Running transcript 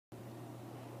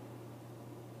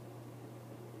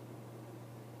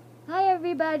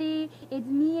everybody, it's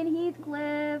me and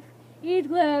Heathcliff.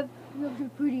 Heathcliff, you have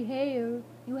such pretty hair.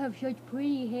 You have such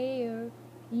pretty hair.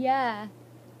 Yeah.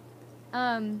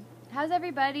 How's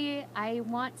everybody? I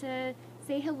want to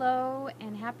say hello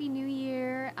and Happy New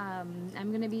Year. I'm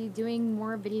going to be doing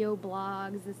more video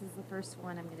blogs. This is the first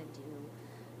one I'm going to do.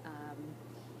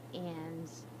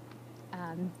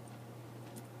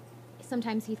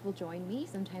 Sometimes Heath will join me.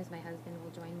 Sometimes my husband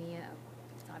will join me.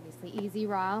 It's obviously Easy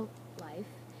Raw Life.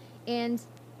 And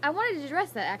I wanted to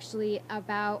address that actually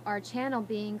about our channel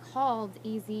being called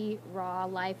Easy Raw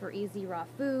Life or Easy Raw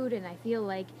Food. And I feel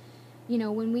like, you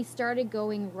know, when we started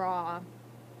going raw,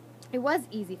 it was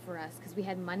easy for us because we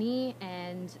had money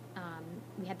and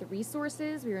we had the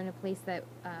resources. We were in a place that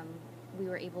we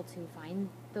were able to find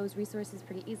those resources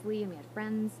pretty easily, and we had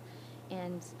friends.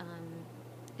 And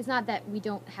it's not that we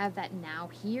don't have that now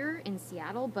here in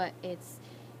Seattle, but it's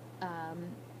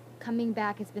coming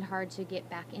back. It's been hard to get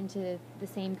back into the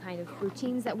same kind of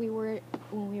routines that we were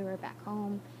when we were back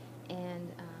home.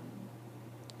 And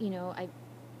you know, I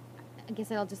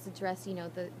guess I'll just address, you know,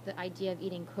 the idea of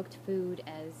eating cooked food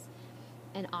as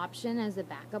an option, as a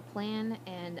backup plan.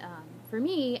 And for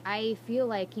me, I feel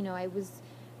like, you know, I was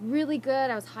really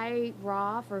good. I was high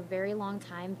raw for a very long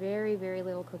time, very, very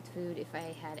little cooked food, if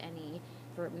I had any,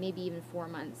 for maybe even 4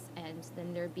 months. And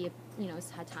then there'd be a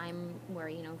time where,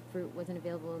 you know, fruit wasn't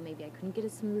available. Maybe I couldn't get a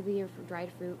smoothie or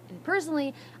dried fruit. And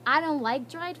personally, I don't like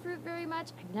dried fruit very much.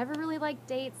 I've never really liked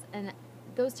dates, and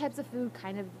those types of food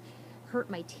kind of hurt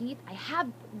my teeth. I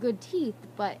have good teeth,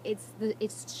 but it's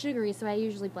sugary, so I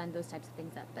usually blend those types of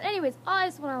things up. But anyways, all I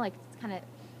just want to like kind of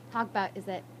talk about is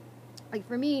that, like,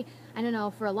 for me, I don't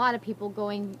know, for a lot of people,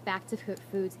 going back to cooked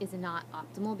foods is not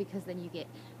optimal, because then you get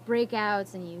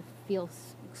breakouts and you feel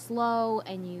slow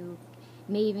and you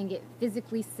may even get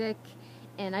physically sick.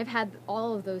 And I've had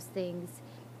all of those things.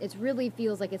 It really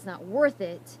feels like it's not worth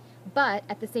it. But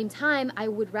at the same time, I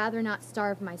would rather not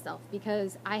starve myself,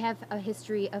 because I have a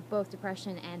history of both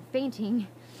depression and fainting.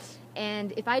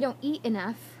 And if I don't eat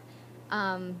enough,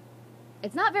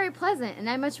 it's not very pleasant. And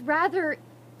I much rather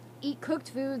eat cooked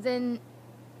food than,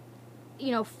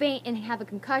 you know, faint and have a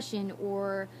concussion,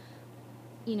 or,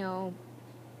 you know,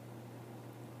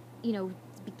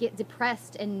 get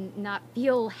depressed and not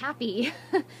feel happy.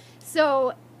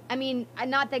 So, I mean,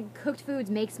 not that cooked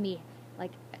foods makes me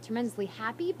like tremendously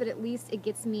happy, but at least it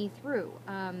gets me through.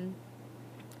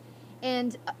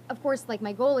 And of course, like,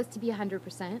 my goal is to be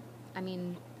 100%. I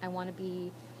mean, I want to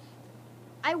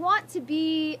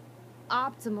be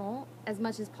optimal as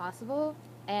much as possible.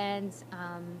 And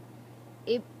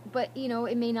but you know,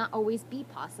 it may not always be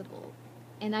possible.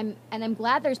 And I'm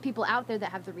glad there's people out there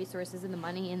that have the resources and the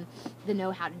money and the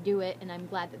know how to do it, and I'm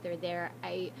glad that they're there.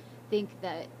 I think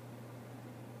that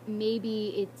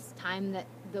maybe it's time that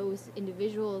those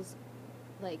individuals,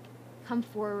 like, come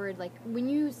forward. Like, when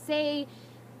you say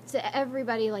to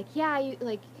everybody, like, yeah,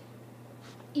 you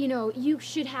know, you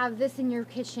should have this in your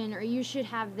kitchen, or you should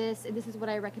have this, and this is what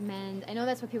I recommend. I know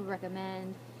that's what people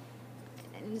recommend.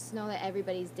 And just know that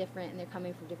everybody's different, and they're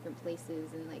coming from different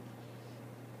places, and, like,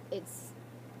 it's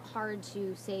hard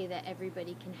to say that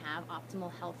everybody can have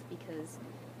optimal health, because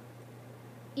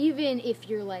even if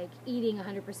you're, like, eating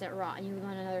 100% raw and you live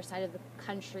on another side of the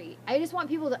country, I just want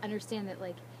people to understand that,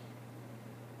 like,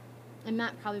 I'm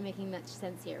not probably making much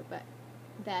sense here, but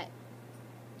that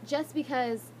just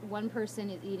because one person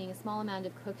is eating a small amount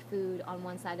of cooked food on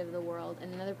one side of the world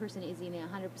and another person is eating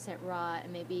 100% raw,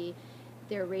 and maybe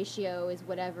their ratio is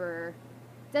whatever,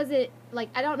 does it, like,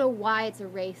 I don't know why it's a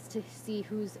race to see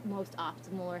who's most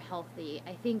optimal or healthy.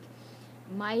 I think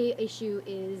my issue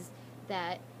is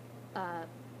that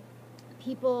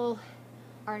people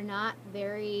are not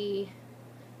very,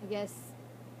 I guess,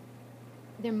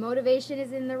 their motivation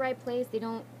is in the right place.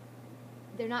 They're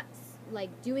not,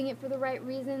 like, doing it for the right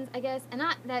reasons, I guess. And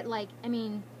not that, like, I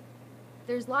mean,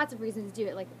 there's lots of reasons to do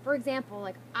it. Like, for example,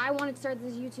 like, I want to start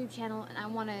this YouTube channel, and I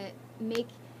want to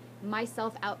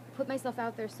put myself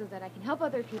out there so that I can help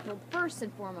other people first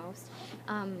and foremost.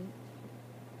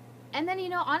 And then, you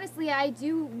know, honestly, I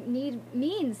do need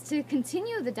means to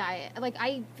continue the diet. Like,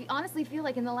 I honestly feel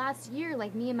like in the last year,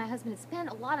 like, me and my husband have spent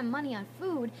a lot of money on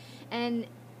food, and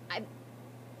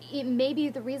it may be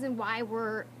the reason why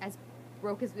we're as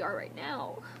broke as we are right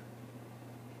now.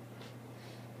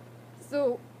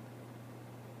 So,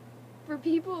 for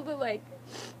people to, like,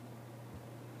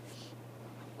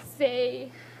 say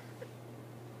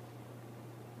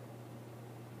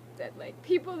that, like,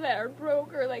 people that are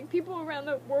broke, or, like, people around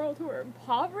the world who are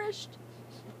impoverished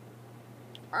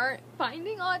aren't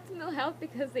finding optimal health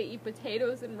because they eat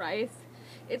potatoes and rice,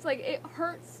 it's like, it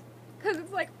hurts, because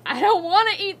it's like, I don't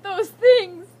want to eat those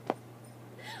things.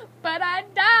 But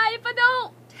I'd die if I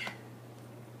don't.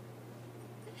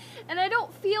 And I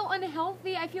don't feel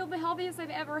unhealthy. I feel the healthiest I've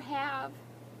ever have.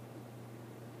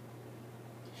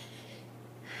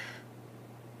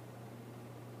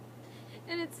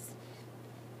 And it's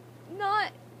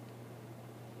not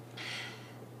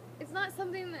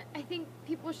something that I think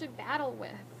people should battle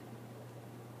with.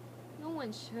 No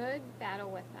one should battle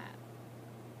with that.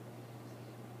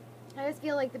 I just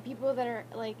feel like the people that are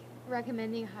like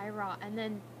recommending high raw and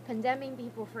then condemning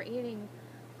people for eating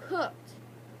cooked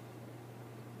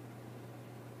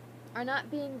are not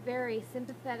being very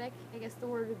sympathetic. I guess the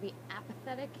word would be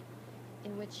apathetic,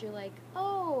 in which you're like,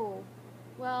 oh,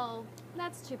 well,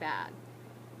 that's too bad.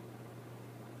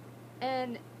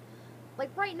 And like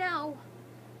right now,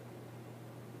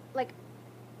 like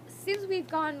since we've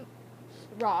gone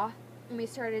raw and we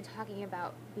started talking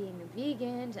about being a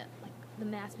vegan to like the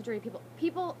mass majority of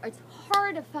people, it's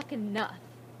hard enough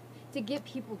to get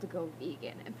people to go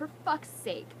vegan. And for fuck's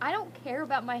sake, I don't care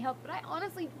about my health, but I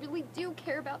honestly really do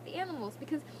care about the animals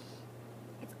because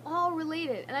it's all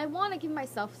related. And I want to give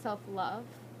myself self-love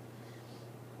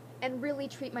and really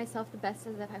treat myself the best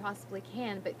as I possibly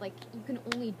can, but like you can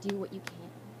only do what you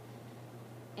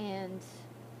can. And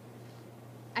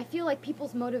I feel like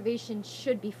people's motivation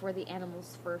should be for the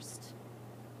animals first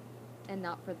and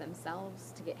not for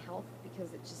themselves to get health,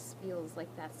 because it just feels like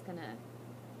that's gonna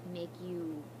make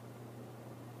you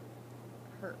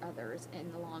hurt others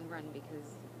in the long run,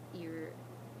 because you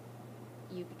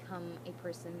become a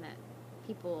person that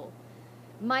people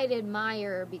might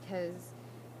admire because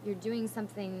you're doing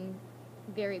something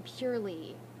very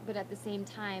purely, but at the same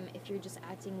time, if you're just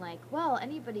acting like, well,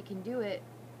 anybody can do it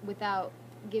without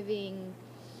giving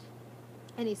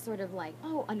any sort of like,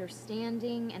 oh,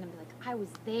 understanding, and I'm like, I was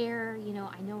there, you know,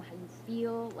 I know how you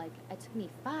feel, like, it took me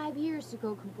 5 years to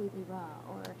go completely raw,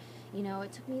 or, you know,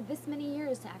 it took me this many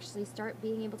years to actually start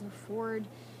being able to afford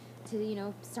to, you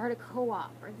know, start a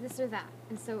co-op, or this or that.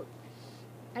 And so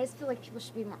I just feel like people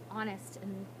should be more honest,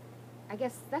 and I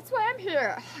guess that's why I'm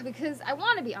here, because I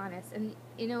want to be honest. And,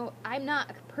 you know, I'm not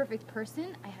a perfect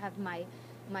person. I have my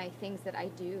things that I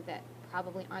do that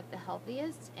probably aren't the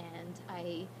healthiest, and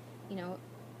I, you know,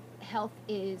 health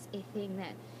is a thing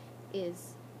that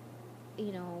is,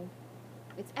 you know,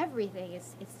 it's everything.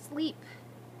 It's sleep,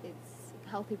 it's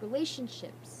healthy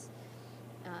relationships,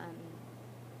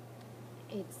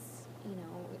 it's, you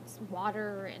know, it's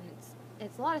water, and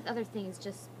it's a lot of other things,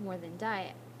 just more than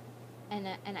diet.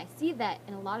 And I see that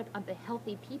in a lot of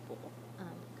unhealthy people,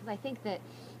 because I think that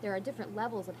there are different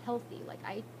levels of healthy. Like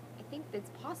I think it's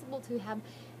possible to have a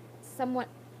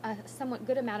somewhat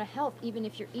good amount of health, even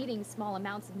if you're eating small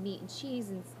amounts of meat and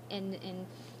cheese, and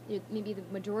maybe the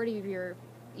majority of your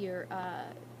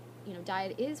you know,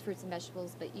 diet is fruits and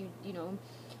vegetables, but you know,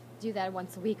 do that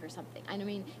once a week or something. I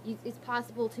mean, it's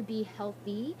possible to be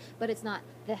healthy, but it's not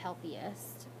the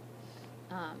healthiest.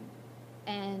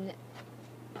 And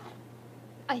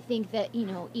I think that, you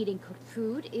know, eating cooked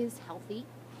food is healthy.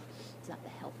 It's not the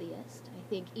healthiest. I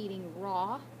think eating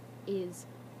raw is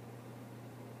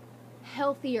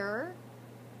healthier.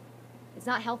 It's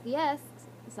not healthiest.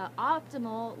 It's not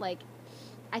optimal. Like,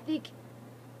 I think,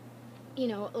 you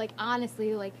know, like,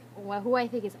 honestly, like, who I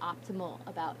think is optimal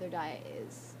about their diet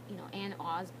is, you know, Ann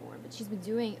Osborne. But she's been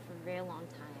doing it for a very long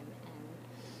time.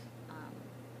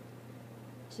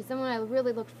 She's someone I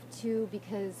really look to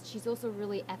because she's also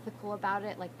really ethical about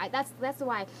it. Like, that's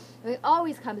why it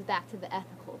always comes back to the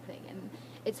ethical thing. And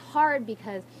it's hard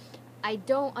because I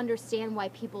don't understand why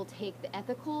people take the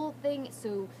ethical thing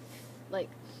so, like,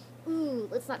 ooh,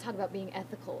 let's not talk about being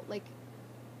ethical. Like,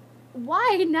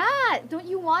 why not? Don't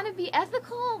you want to be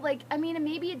ethical? Like, I mean,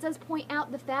 maybe it does point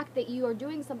out the fact that you are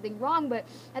doing something wrong, but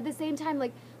at the same time,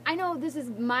 like, I know this is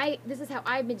how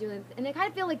I've been doing it, and I kind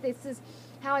of feel like this is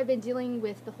how I've been dealing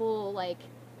with the whole, like,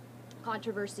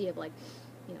 controversy of, like,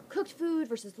 you know, cooked food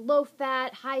versus low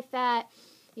fat, high fat,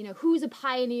 you know, who's a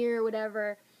pioneer,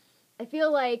 whatever. I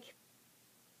feel like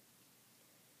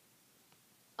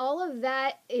all of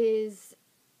that is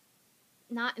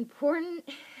not important.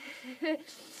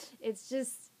 It's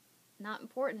just not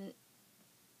important.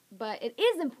 But it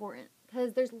is important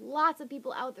because there's lots of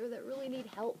people out there that really need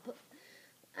help.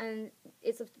 And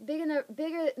it's a big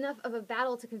enough of a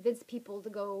battle to convince people to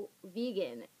go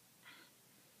vegan.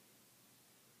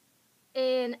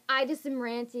 And I just am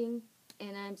ranting,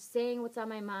 and I'm saying what's on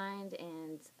my mind,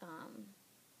 and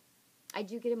I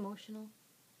do get emotional.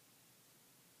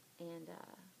 And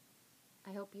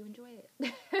I hope you enjoy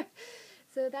it.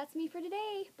 So that's me for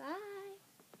today. Bye.